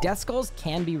use, Death Skulls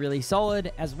can be really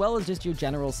solid, as well as just your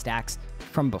general stacks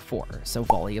from before. So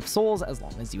Volley of Souls, as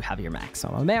long as you have your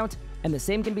maximum amount, and the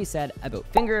same can be said about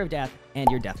Finger of Death and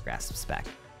your Death Grasp spec.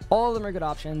 All of them are good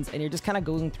options, and you're just kind of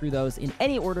going through those in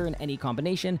any order in any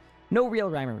combination, no real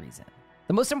rhyme or reason.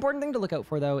 The most important thing to look out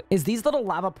for, though, is these little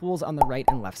lava pools on the right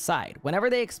and left side. Whenever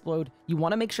they explode, you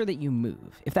want to make sure that you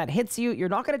move. If that hits you, you're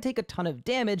not going to take a ton of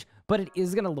damage, but it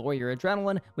is going to lower your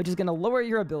adrenaline, which is going to lower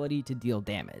your ability to deal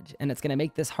damage, and it's going to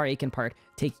make this Har-Aken part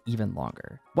take even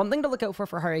longer. One thing to look out for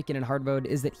Har-Aken in hard mode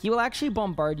is that he will actually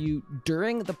bombard you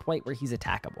during the point where he's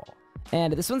attackable.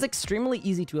 And this one's extremely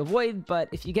easy to avoid, but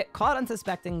if you get caught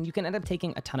unsuspecting, you can end up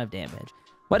taking a ton of damage.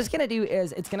 What it's going to do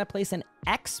is it's going to place an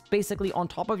X basically on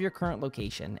top of your current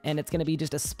location, and it's going to be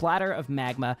just a splatter of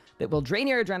magma that will drain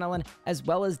your adrenaline as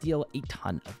well as deal a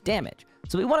ton of damage.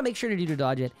 So what we want to make sure to do to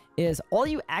dodge it is all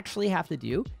you actually have to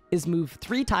do is move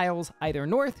 3 tiles either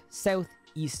north, south,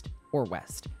 east, or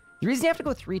west. The reason you have to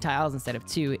go 3 tiles instead of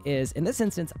 2 is, in this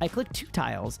instance, I clicked 2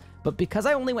 tiles, but because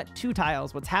I only went 2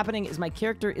 tiles, what's happening is my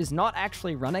character is not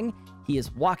actually running, he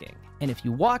is walking. And if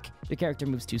you walk, your character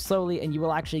moves too slowly and you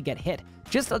will actually get hit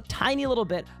just a tiny little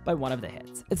bit by one of the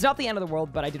hits. It's not the end of the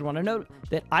world, but I did want to note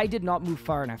that I did not move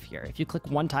far enough here. If you click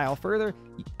 1 tile further,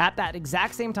 at that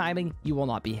exact same timing, you will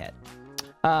not be hit.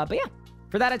 But yeah.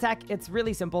 For that attack, it's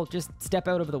really simple. Just step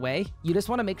out of the way. You just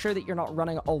want to make sure that you're not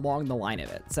running along the line of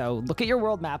it. So look at your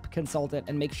world map, consult it,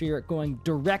 and make sure you're going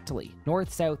directly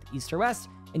north, south, east, or west,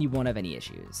 and you won't have any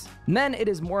issues. And then it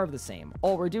is more of the same.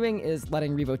 All we're doing is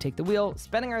letting Revo take the wheel,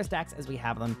 spending our stacks as we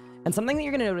have them. And something that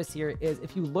you're going to notice here is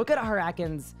if you look at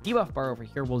Har-Aken's debuff bar over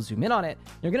here, we'll zoom in on it,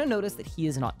 you're going to notice that he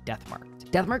is not death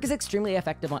marked. Death mark is extremely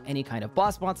effective on any kind of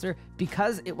boss monster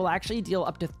because it will actually deal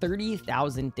up to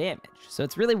 30,000 damage. So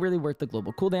it's really, really worth the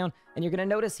global cooldown. And you're going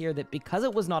to notice here that because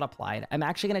it was not applied, I'm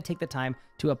actually going to take the time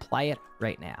to apply it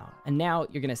right now. And now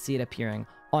you're going to see it appearing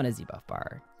on his debuff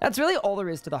bar. That's really all there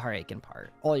is to the Har-Aken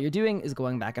part. All you're doing is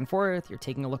going back and forth, you're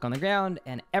taking a look on the ground,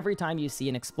 and every time you see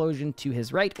an explosion to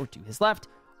his right or to his left,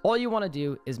 all you want to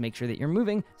do is make sure that you're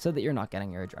moving so that you're not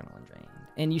getting your adrenaline drained.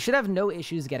 And you should have no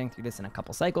issues getting through this in a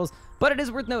couple cycles, but it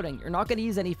is worth noting, you're not going to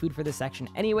use any food for this section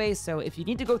anyway, so if you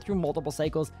need to go through multiple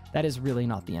cycles, that is really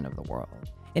not the end of the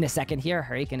world. In a second here,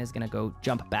 Har-Aken is going to go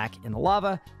jump back in the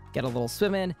lava, get a little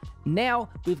swim in. Now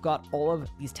we've got all of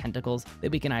these tentacles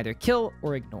that we can either kill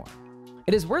or ignore.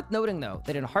 It is worth noting though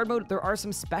that in hard mode there are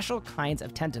some special kinds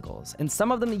of tentacles, and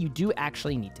some of them you do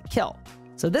actually need to kill.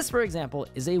 So this, for example,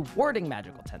 is a warding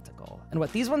magical tentacle. And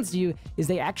what these ones do is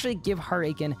they actually give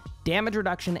Har-Aken damage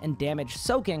reduction and damage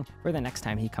soaking for the next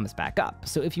time he comes back up.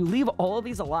 So if you leave all of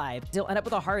these alive, you'll end up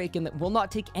with a Har-Aken that will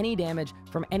not take any damage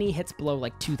from any hits below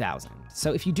like 2,000.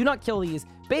 So if you do not kill these,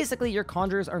 basically your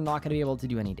conjurers are not going to be able to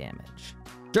do any damage.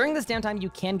 During this downtime, you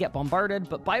can get bombarded,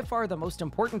 but by far the most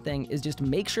important thing is just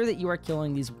make sure that you are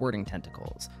killing these warding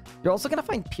tentacles. You're also going to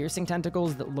find piercing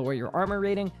tentacles that lower your armor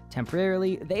rating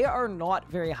temporarily. They are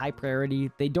not very high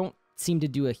priority. They don't seem to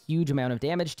do a huge amount of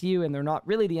damage to you, and they're not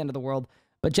really the end of the world.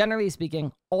 But generally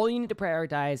speaking, all you need to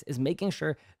prioritize is making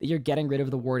sure that you're getting rid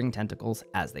of the warding tentacles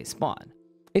as they spawn.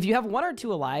 If you have 1 or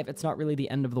 2 alive, it's not really the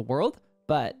end of the world,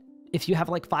 but if you have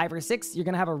like 5 or 6, you're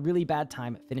going to have a really bad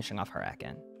time finishing off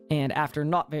Har-Aken. And after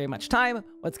not very much time,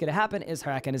 what's going to happen is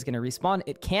Har-Aken is going to respawn.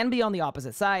 It can be on the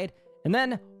opposite side. And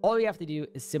then all you have to do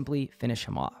is simply finish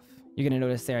him off. You're going to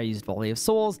notice there I used Volley of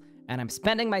Souls, and I'm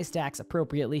spending my stacks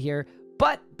appropriately here.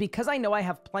 But because I know I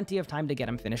have plenty of time to get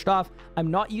him finished off,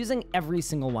 I'm not using every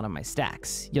single one of my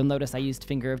stacks. You'll notice I used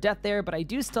Finger of Death there, but I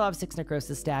do still have 6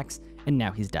 Necrosis stacks, and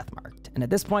now he's death marked. And at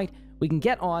this point, we can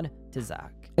get on to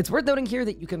Zuk. It's worth noting here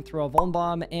that you can throw a Vuln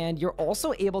Bomb, and you're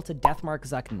also able to Deathmark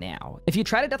Zuk now. If you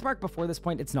try to Deathmark before this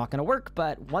point, it's not going to work,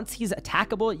 but once he's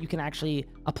attackable, you can actually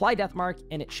apply Deathmark,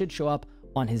 and it should show up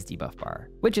on his debuff bar,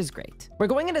 which is great. We're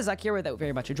going into Zuk here without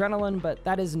very much adrenaline, but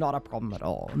that is not a problem at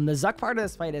all. And the Zuk part of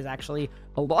this fight is actually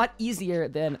a lot easier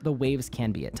than the waves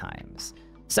can be at times.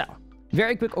 So,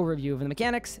 very quick overview of the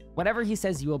mechanics. Whenever he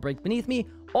says you will break beneath me,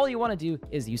 all you want to do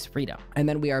is use freedom. And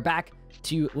then we are back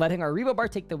to letting our Revo bar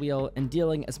take the wheel and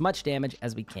dealing as much damage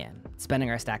as we can, spending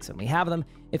our stacks when we have them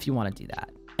if you want to do that.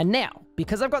 And now,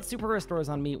 because I've got super restores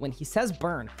on me, when he says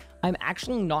burn, I'm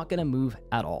actually not going to move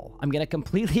at all. I'm going to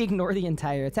completely ignore the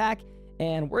entire attack,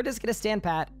 and we're just going to stand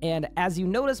pat. And as you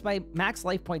notice, my max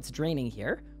life points draining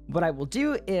here. What I will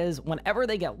do is whenever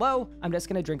they get low, I'm just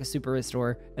going to drink a super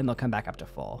restore and they'll come back up to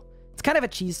full. It's kind of a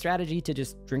cheese strategy to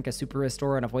just drink a super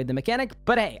restore and avoid the mechanic,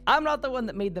 but hey, I'm not the one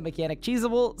that made the mechanic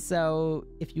cheesable, so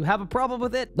if you have a problem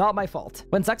with it, not my fault.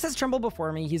 When Zuk says tremble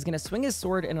before me, he's going to swing his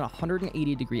sword in a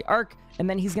 180-degree arc, and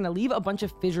then he's going to leave a bunch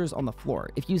of fissures on the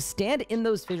floor. If you stand in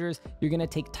those fissures, you're going to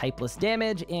take typeless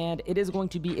damage, and it is going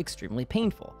to be extremely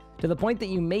painful, to the point that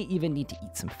you may even need to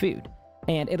eat some food.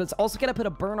 And it is also going to put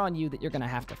a burn on you that you're going to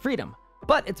have to freedom.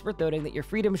 But it's worth noting that your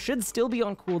freedom should still be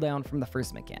on cooldown from the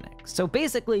first mechanic. So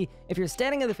basically, if you're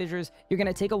standing in the fissures, you're going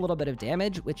to take a little bit of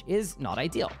damage, which is not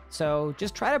ideal. So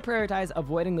just try to prioritize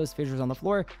avoiding those fissures on the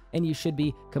floor, and you should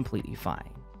be completely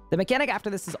fine. The mechanic after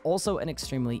this is also an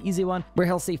extremely easy one, where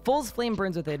he'll say Fool's Flame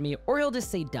burns within me, or he'll just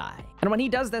say die. And when he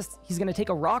does this, he's going to take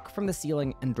a rock from the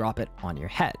ceiling and drop it on your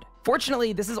head.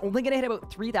 Fortunately, this is only going to hit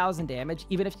about 3,000 damage,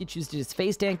 even if you choose to just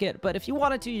face tank it, but if you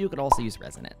wanted to, you could also use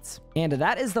Resonance. And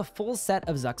that is the full set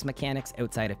of Zuk's mechanics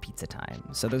outside of Pizza Time.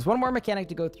 So there's one more mechanic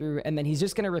to go through, and then he's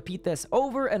just going to repeat this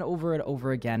over and over and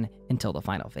over again until the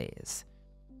final phase.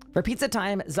 For Pizza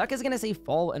Time, Zuk is going to say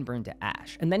fall and burn to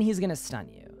ash, and then he's going to stun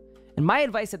you. And my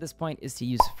advice at this point is to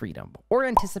use freedom, or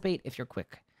anticipate if you're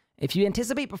quick. If you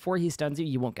anticipate before he stuns you,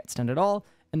 you won't get stunned at all.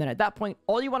 And then at that point,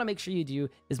 all you want to make sure you do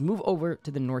is move over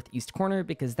to the northeast corner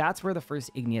because that's where the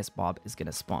first Igneous mob is going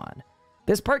to spawn.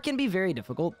 This part can be very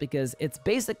difficult because it's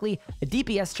basically a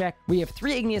DPS check where you have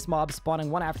 3 Igneous mobs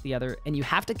spawning one after the other, and you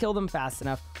have to kill them fast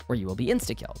enough or you will be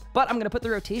insta-killed. But I'm going to put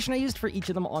the rotation I used for each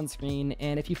of them on screen,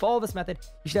 and if you follow this method,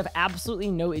 you should have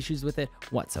absolutely no issues with it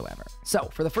whatsoever. So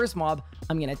for the first mob,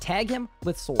 I'm going to tag him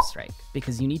with Soul Strike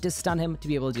because you need to stun him to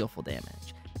be able to deal full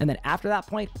damage. And then after that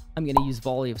point, I'm going to use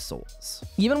Volley of Souls.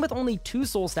 Even with only 2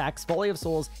 soul stacks, Volley of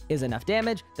Souls is enough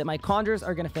damage that my conjures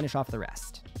are going to finish off the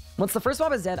rest. Once the first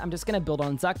mob is dead, I'm just going to build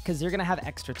on Zuk because you're going to have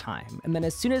extra time. And then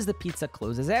as soon as the pizza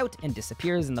closes out and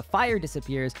disappears and the fire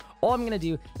disappears, all I'm going to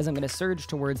do is I'm going to surge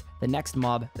towards the next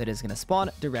mob that is going to spawn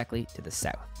directly to the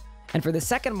south. And for the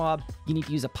second mob, you need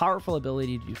to use a powerful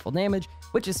ability to do full damage,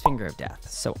 which is Finger of Death.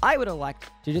 So I would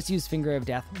elect to just use Finger of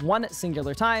Death one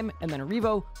singular time, and then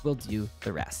Revo will do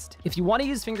the rest. If you want to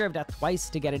use Finger of Death twice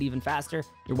to get it even faster,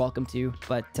 you're welcome to.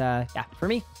 But yeah, for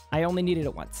me, I only needed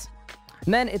it once.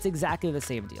 And then it's exactly the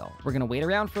same deal. We're going to wait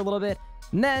around for a little bit.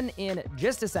 And then in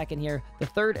just a second here, the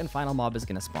third and final mob is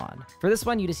going to spawn. For this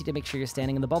one, you just need to make sure you're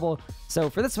standing in the bubble.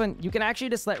 So for this one, you can actually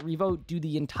just let Revo do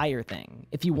the entire thing.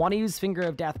 If you want to use Finger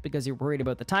of Death because you're worried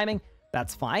about the timing,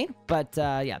 that's fine. But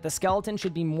yeah, the skeleton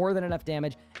should be more than enough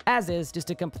damage as is just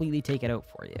to completely take it out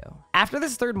for you. After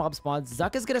this third mob spawns,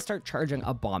 Zuk is going to start charging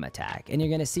a bomb attack, and you're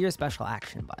going to see your special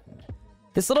action button.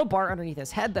 This little bar underneath his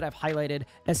head that I've highlighted,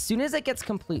 as soon as it gets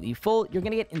completely full, you're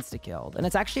going to get insta-killed. And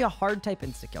it's actually a hard type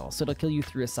insta-kill, so it'll kill you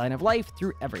through a sign of life,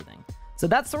 through everything. So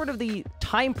that's sort of the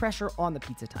time pressure on the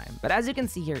pizza time. But as you can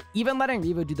see here, even letting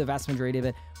Revo do the vast majority of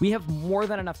it, we have more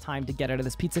than enough time to get out of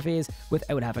this pizza phase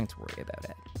without having to worry about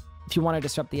it. If you want to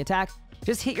disrupt the attack,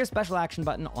 just hit your special action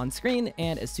button on screen,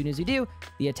 and as soon as you do,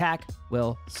 the attack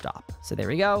will stop. So there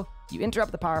we go. You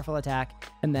interrupt the powerful attack,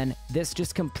 and then this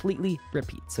just completely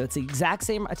repeats. So it's the exact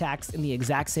same attacks in the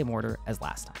exact same order as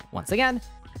last time. Once again,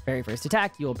 very first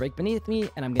attack, you will break beneath me,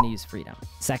 and I'm going to use Freedom.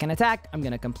 Second attack, I'm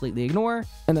going to completely ignore.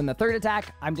 And then the third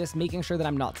attack, I'm just making sure that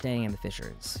I'm not staying in the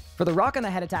fissures. For the rock on the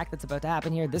head attack that's about to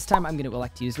happen here, this time I'm going to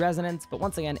elect to use Resonance, but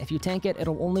once again, if you tank it,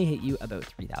 it'll only hit you about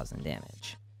 3,000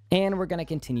 damage. And we're going to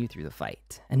continue through the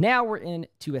fight. And now we're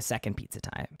into a second pizza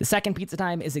time. The second pizza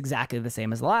time is exactly the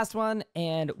same as the last one,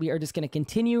 and we are just going to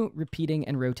continue repeating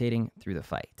and rotating through the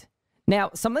fight. Now,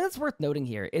 something that's worth noting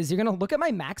here is you're going to look at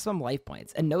my maximum life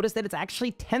points and notice that it's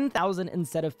actually 10,000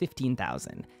 instead of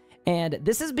 15,000. And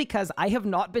this is because I have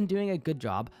not been doing a good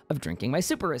job of drinking my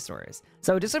super restores.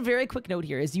 So just a very quick note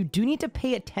here is you do need to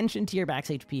pay attention to your max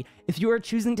HP if you are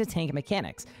choosing to tank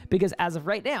mechanics, because as of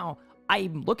right now,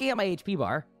 I'm looking at my HP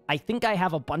bar. I think I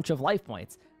have a bunch of life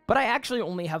points, but I actually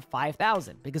only have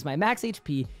 5,000 because my max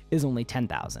HP is only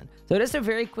 10,000. So just a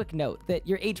very quick note that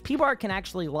your HP bar can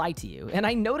actually lie to you. And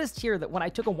I noticed here that when I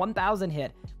took a 1,000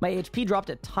 hit, my HP dropped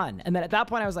a ton. And then at that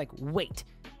point I was like, wait,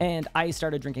 and I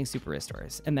started drinking super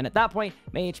restores. And then at that point,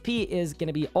 my HP is going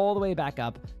to be all the way back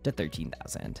up to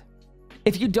 13,000.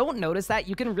 If you don't notice that,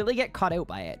 you can really get caught out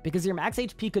by it because your max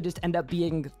HP could just end up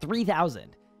being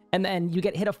 3,000. And then you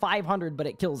get hit a 500, but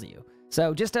it kills you.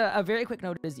 So just a very quick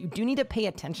note is you do need to pay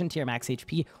attention to your max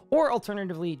HP, or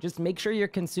alternatively, just make sure you're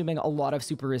consuming a lot of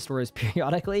super restores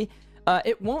periodically.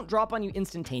 It won't drop on you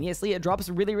instantaneously. It drops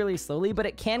really, really slowly, but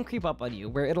it can creep up on you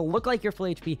where it'll look like you're full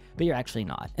HP, but you're actually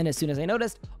not. And as soon as I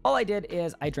noticed, all I did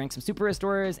is I drank some super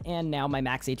restores, and now my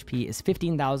max HP is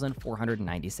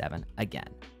 15,497 again.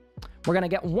 We're going to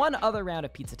get one other round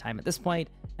of pizza time at this point,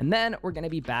 and then we're going to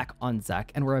be back on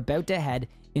Zuk, and we're about to head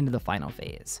into the final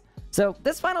phase. So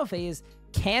this final phase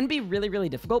can be really, really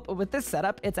difficult, but with this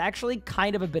setup, it's actually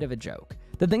kind of a bit of a joke.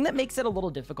 The thing that makes it a little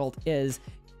difficult is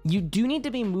you do need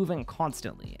to be moving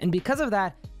constantly, and because of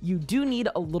that, you do need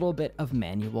a little bit of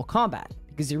manual combat,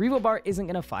 because your revo bar isn't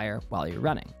going to fire while you're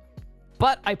running.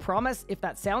 But I promise, if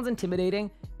that sounds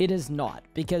intimidating, it is not,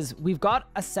 because we've got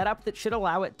a setup that should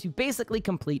allow it to basically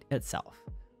complete itself.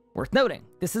 Worth noting,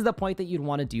 this is the point that you'd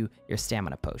want to do your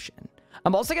stamina potion.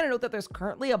 I'm also going to note that there's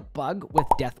currently a bug with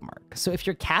Deathmark. So if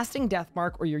you're casting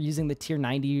Deathmark or you're using the tier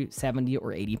 90, 70,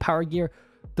 or 80 power gear,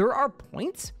 there are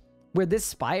points where this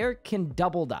Spire can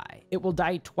double die. It will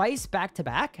die twice back to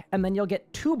back, and then you'll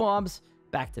get 2 bombs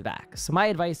back to back. So my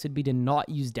advice would be to not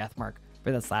use Deathmark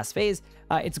for this last phase.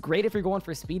 It's great if you're going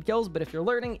for speed kills, but if you're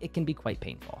learning, it can be quite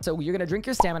painful. So you're going to drink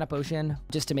your stamina potion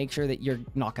just to make sure that you're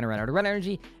not going to run out of run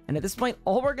energy. And at this point,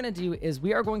 all we're going to do is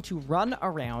we are going to run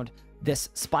around this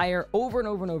Spire over and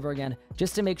over and over again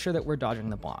just to make sure that we're dodging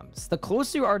the bombs. The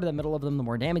closer you are to the middle of them, the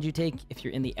more damage you take. If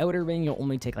you're in the outer ring, you'll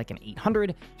only take like an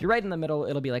 800. If you're right in the middle,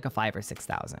 it'll be like a 5,000 or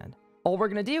 6,000. All we're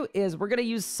going to do is we're going to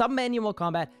use some manual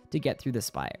combat to get through the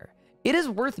Spire. It is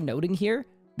worth noting here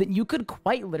then you could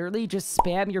quite literally just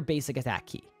spam your basic attack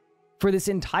key for this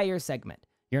entire segment.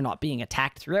 You're not being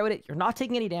attacked throughout it. You're not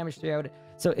taking any damage throughout it.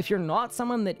 So if you're not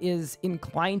someone that is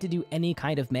inclined to do any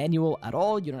kind of manual at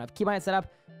all, you don't have keybind set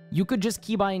up, you could just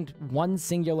keybind one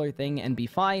singular thing and be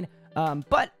fine.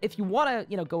 But if you want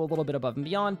to, go a little bit above and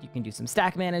beyond, you can do some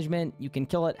stack management. You can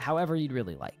kill it however you'd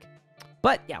really like.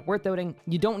 But yeah, worth noting,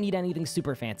 you don't need anything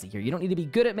super fancy here. You don't need to be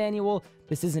good at manual.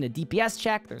 This isn't a DPS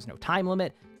check. There's no time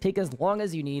limit. Take as long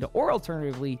as you need, or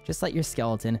alternatively, just let your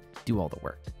skeleton do all the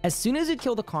work. As soon as you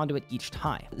kill the conduit each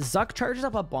time, Zuk charges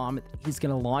up a bomb that he's going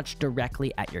to launch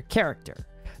directly at your character.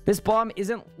 This bomb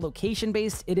isn't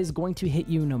location-based. It is going to hit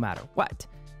you no matter what.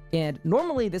 And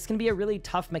normally, this can be a really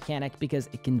tough mechanic because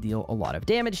it can deal a lot of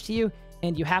damage to you,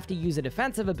 and you have to use a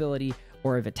defensive ability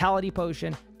or a vitality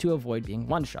potion to avoid being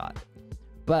one-shot.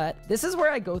 But this is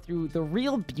where I go through the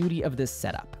real beauty of this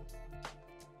setup.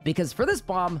 Because for this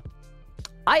bomb,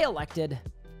 I elected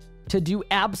to do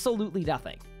absolutely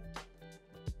nothing.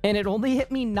 And it only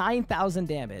hit me 9,000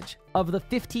 damage of the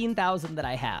 15,000 that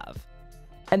I have.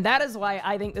 And that is why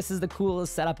I think this is the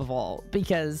coolest setup of all,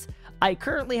 because I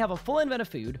currently have a full invent of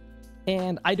food,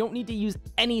 and I don't need to use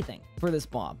anything for this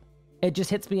bomb. It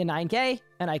just hits me a 9k,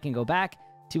 and I can go back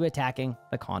to attacking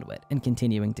the conduit and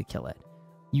continuing to kill it.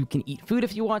 You can eat food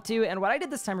if you want to, and what I did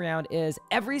this time around is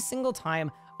every single time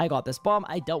I got this bomb,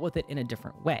 I dealt with it in a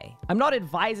different way. I'm not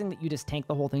advising that you just tank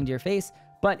the whole thing to your face,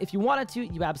 but if you wanted to,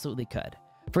 you absolutely could.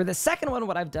 For the second one,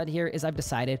 what I've done here is I've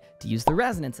decided to use the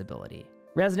Resonance ability.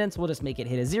 Resonance will just make it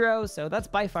hit a 0, so that's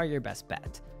by far your best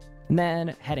bet. And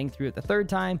then heading through it the third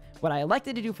time, what I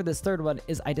elected to do for this third one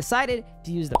is I decided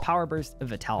to use the Power Burst of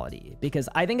Vitality, because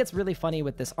I think it's really funny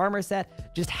with this armor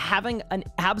set, just having an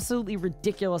absolutely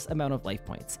ridiculous amount of life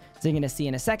points. So you're going to see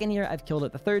in a second here, I've killed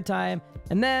it the third time,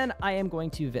 and then I am going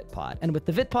to Vit Pot. And with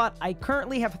the Vit Pot, I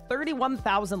currently have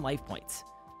 31,000 life points.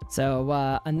 So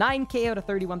a 9k out of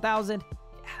 31,000,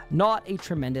 not a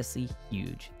tremendously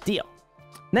huge deal.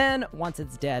 Then once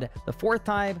it's dead the fourth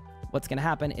time, what's going to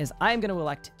happen is I'm going to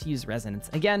elect to use Resonance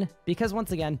again, because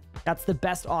once again, that's the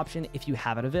best option if you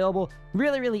have it available.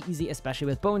 Really, really easy, especially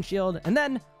with Bone Shield. And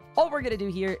then all we're going to do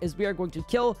here is we are going to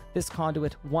kill this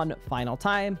conduit one final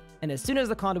time. And as soon as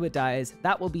the conduit dies,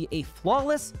 that will be a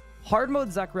flawless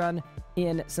Hardmode Zuk run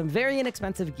in some very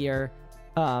inexpensive gear,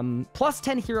 plus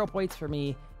 10 hero points for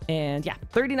me. And yeah,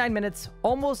 39 minutes,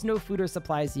 almost no food or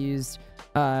supplies used,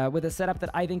 with a setup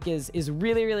that I think is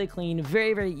really, really clean,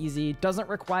 very, very easy, doesn't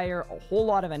require a whole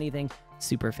lot of anything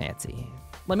super fancy.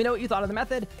 Let me know what you thought of the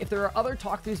method. If there are other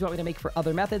talkthroughs you want me to make for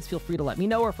other methods, feel free to let me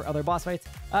know, or for other boss fights.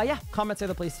 Yeah, comments are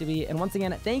the place to be. And once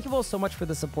again, thank you all so much for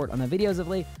the support on the videos of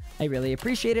late. I really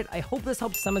appreciate it. I hope this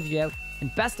helps some of you out,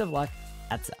 and best of luck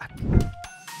at Zuk.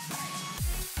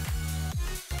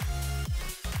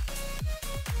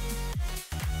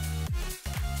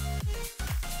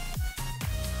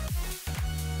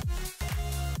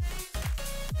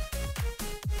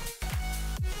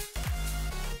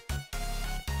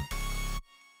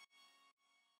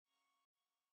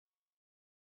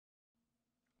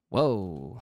 Whoa.